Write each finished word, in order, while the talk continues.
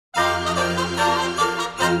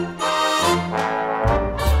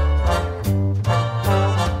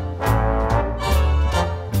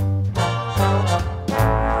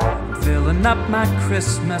my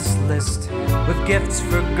Christmas list with gifts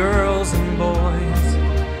for girls and boys.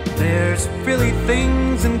 There's frilly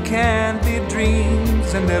things and candy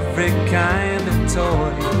dreams and every kind of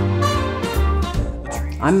toy.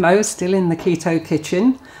 I'm Mo, still in the Keto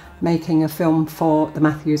Kitchen, making a film for the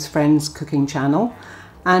Matthews Friends cooking channel,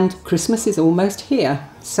 and Christmas is almost here.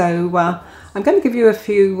 So I'm going to give you a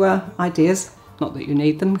few ideas, not that you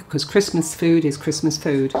need them, because Christmas food is Christmas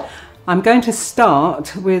food. I'm going to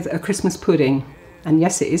start with a Christmas pudding, and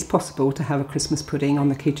yes, it is possible to have a Christmas pudding on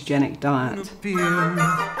the ketogenic diet.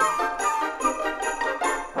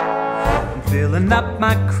 Filling up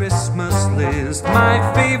my Christmas list, my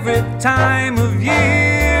favorite time of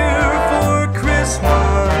year for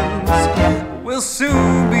Christmas will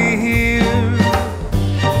soon be here.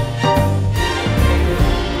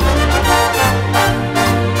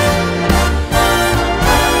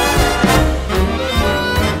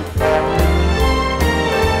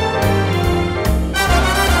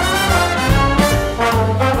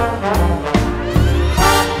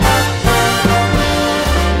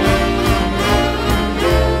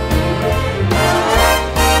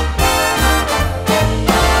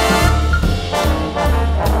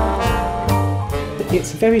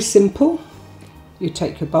 It's very simple. You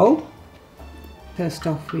take your bowl. First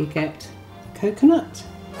off, we get coconut.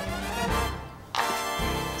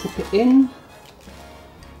 Tip it in.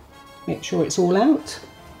 Make sure it's all out.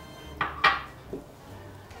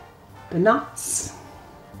 The nuts.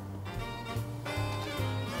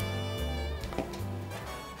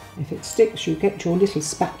 If it sticks, you get your little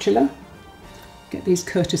spatula. Get these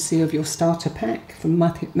courtesy of your starter pack from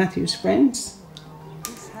Matthew's Friends.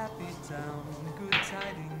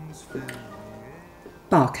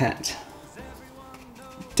 Barcat.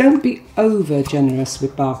 Don't be over generous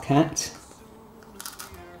with barcat.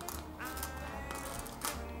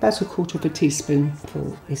 About a quarter of a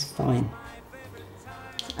teaspoonful is fine.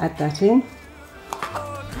 Add that in.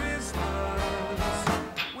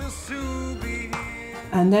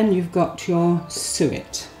 And then you've got your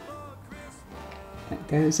suet. That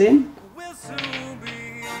goes in.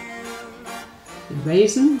 The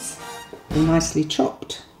raisins are nicely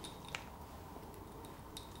chopped.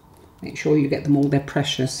 Make sure you get them all, they're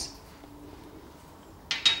precious.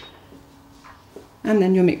 And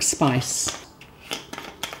then your mixed spice.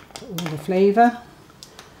 All the flavour.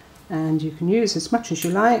 And you can use as much as you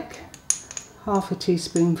like. Half a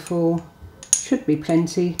teaspoonful should be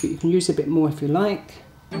plenty, but you can use a bit more if you like.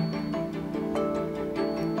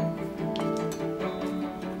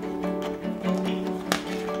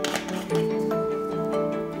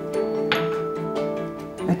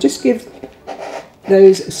 I just give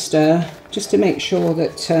those a stir just to make sure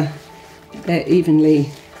that they're evenly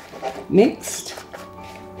mixed.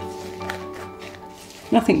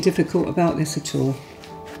 Nothing difficult about this at all.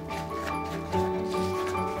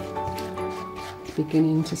 It's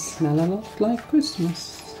beginning to smell a lot like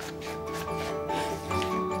Christmas.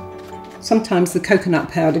 Sometimes the coconut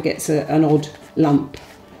powder gets an odd lump,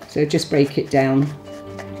 so just break it down.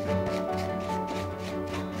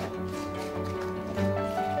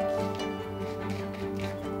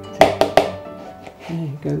 There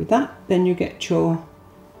you go with that. Then you get your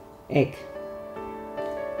egg.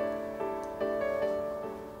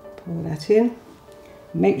 Pour that in.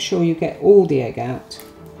 Make sure you get all the egg out.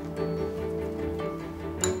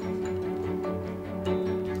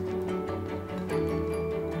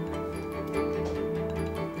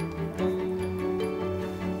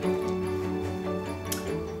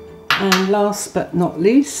 And last but not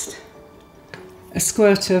least, a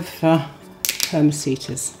squirt of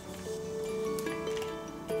Hermesitas.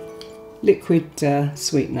 Liquid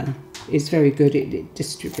sweetener is very good, it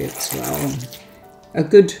distributes well. A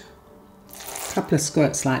good couple of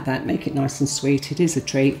squirts like that make it nice and sweet. It is a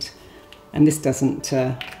treat, and this doesn't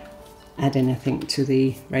add anything to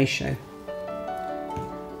the ratio.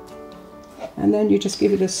 And then you just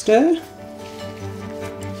give it a stir.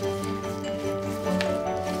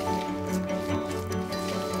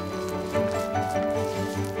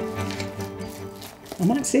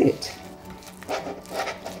 And that's it.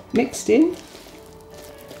 Mixed in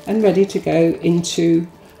and ready to go into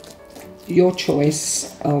your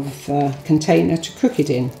choice of container to cook it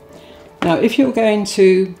in. Now, if you're going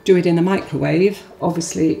to do it in the microwave,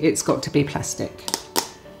 obviously it's got to be plastic.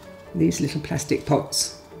 These little plastic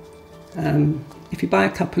pots. If you buy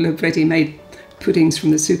a couple of ready-made puddings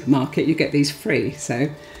from the supermarket, you get these free, so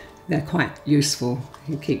they're quite useful.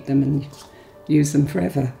 You keep them and use them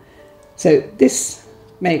forever. So this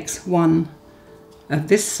makes one of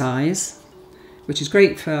this size, which is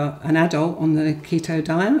great for an adult on the keto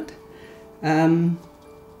diet.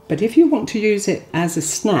 But if you want to use it as a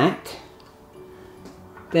snack,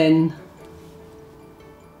 then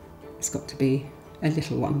it's got to be a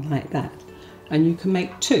little one like that, and you can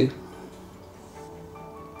make 2.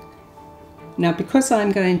 Now, because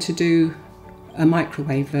I'm going to do a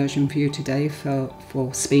microwave version for you today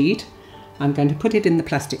for speed, I'm going to put it in the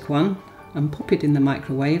plastic one and pop it in the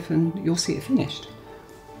microwave, and you'll see it finished.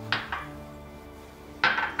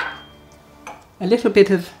 A little bit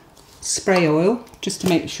of spray oil just to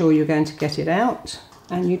make sure you're going to get it out,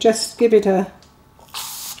 and you just give it a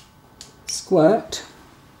squirt,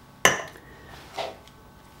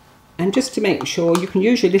 and just to make sure, you can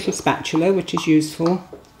use your little spatula, which is useful,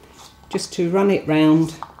 just to run it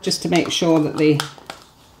round, just to make sure that the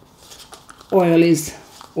oil is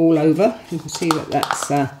all over. You can see that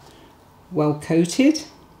that's well coated.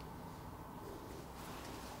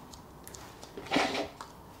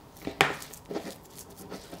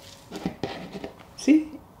 See,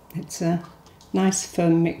 it's a nice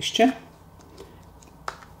firm mixture,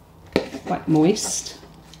 quite moist.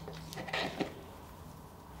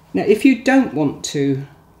 Now, if you don't want to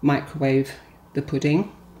microwave the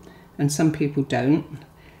pudding, and some people don't,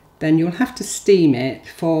 then you'll have to steam it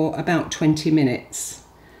for about 20 minutes.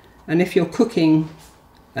 And if you're cooking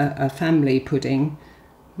a family pudding,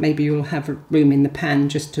 maybe you'll have room in the pan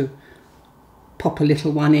just to pop a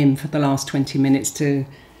little one in for the last 20 minutes to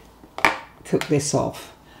cook this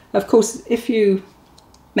off. Of course, if you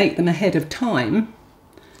make them ahead of time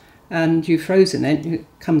and you've frozen it, it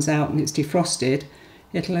comes out and it's defrosted,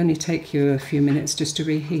 it'll only take you a few minutes just to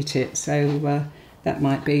reheat it. So that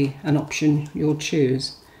might be an option you'll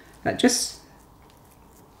choose. Just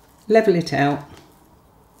level it out.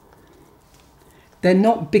 They're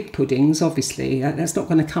not big puddings, obviously. That's not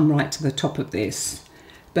going to come right to the top of this,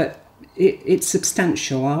 but it's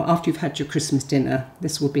substantial. After you've had your Christmas dinner,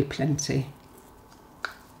 this will be plenty.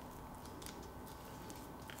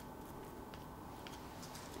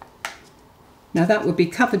 Now that will be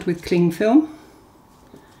covered with cling film,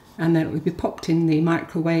 and then it will be popped in the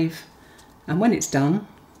microwave, and when it's done,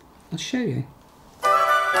 I'll show you.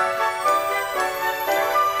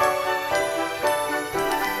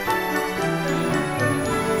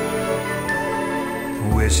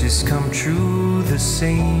 Wishes come true the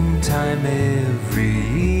same time every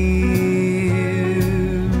year,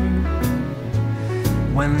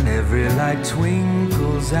 when every light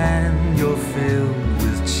twinkles and you're filled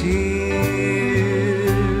with cheer.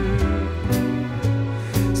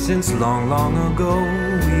 Since long, long ago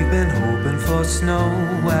we've been hoping for snow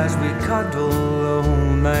as we cuddle the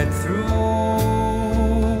whole night through,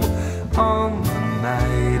 on the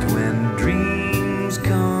night when dreams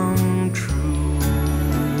come true.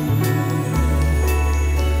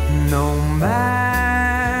 No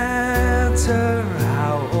matter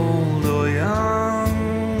how old or young,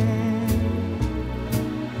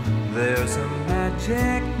 there's a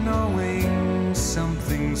magic knowing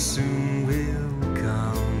something soon